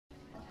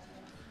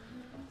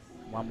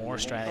One more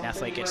Australian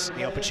athlete gets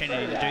the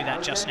opportunity to do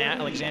that just now.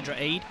 Alexandra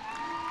Eade,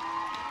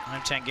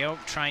 hometown girl,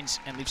 trains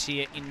and lives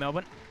here in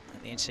Melbourne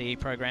at the NCE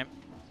program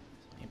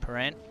in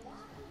Paran.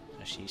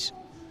 So she's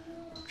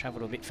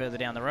travelled a bit further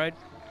down the road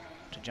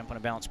to jump on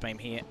a balance beam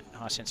here at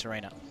Hisense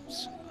Arena.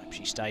 So hope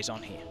she stays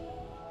on here.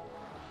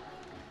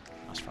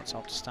 Nice front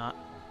salt to start.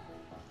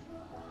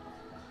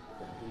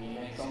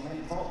 Next on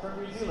men's vault from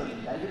New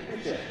Zealand, David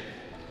Fisher.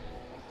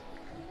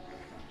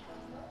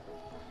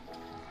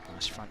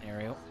 Nice front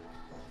aerial.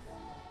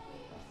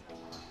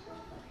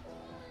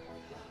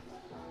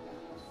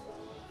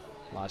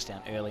 Lies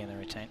down early in the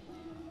routine.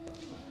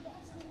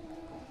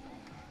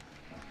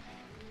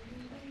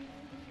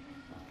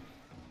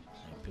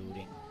 So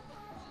building,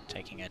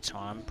 taking her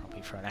time,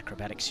 probably for an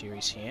acrobatic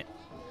series here.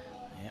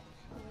 Yep.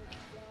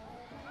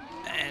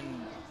 And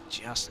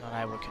just not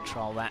able to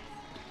control that.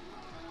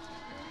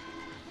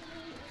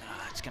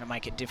 It's going to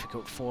make it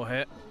difficult for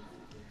her.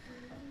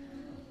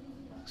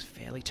 It's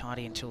fairly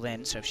tidy until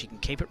then, so if she can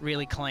keep it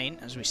really clean,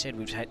 as we said,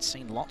 we've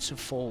seen lots of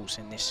falls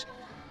in this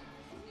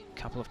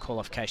couple of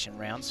qualification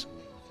rounds.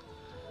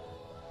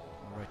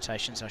 Or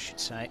rotations, I should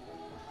say.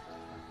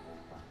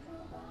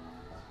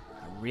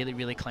 A really,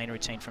 really clean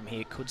routine from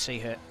here. Could see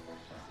her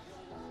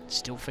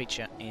still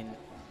feature in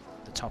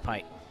the top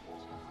 8.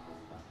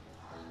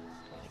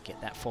 Get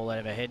that fall out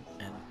of her head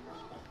and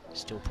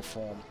still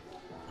perform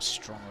a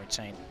strong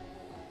routine.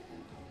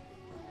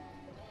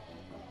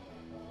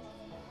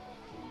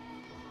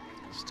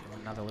 Still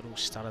another little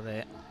stutter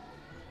there.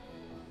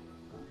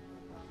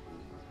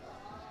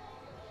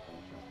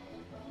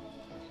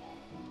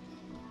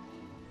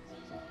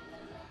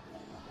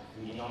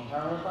 The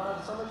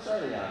non-Paralympics from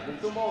Australia,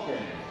 Mitchell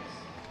Morgan.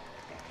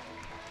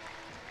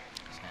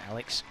 So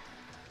Alex,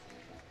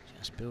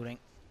 just building,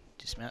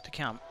 dismount to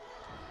come.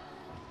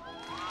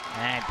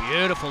 And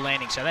beautiful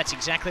landing, so that's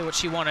exactly what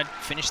she wanted.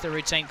 Finish the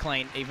routine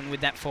clean, even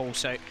with that fall.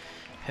 So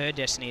her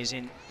destiny is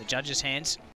in the judges' hands.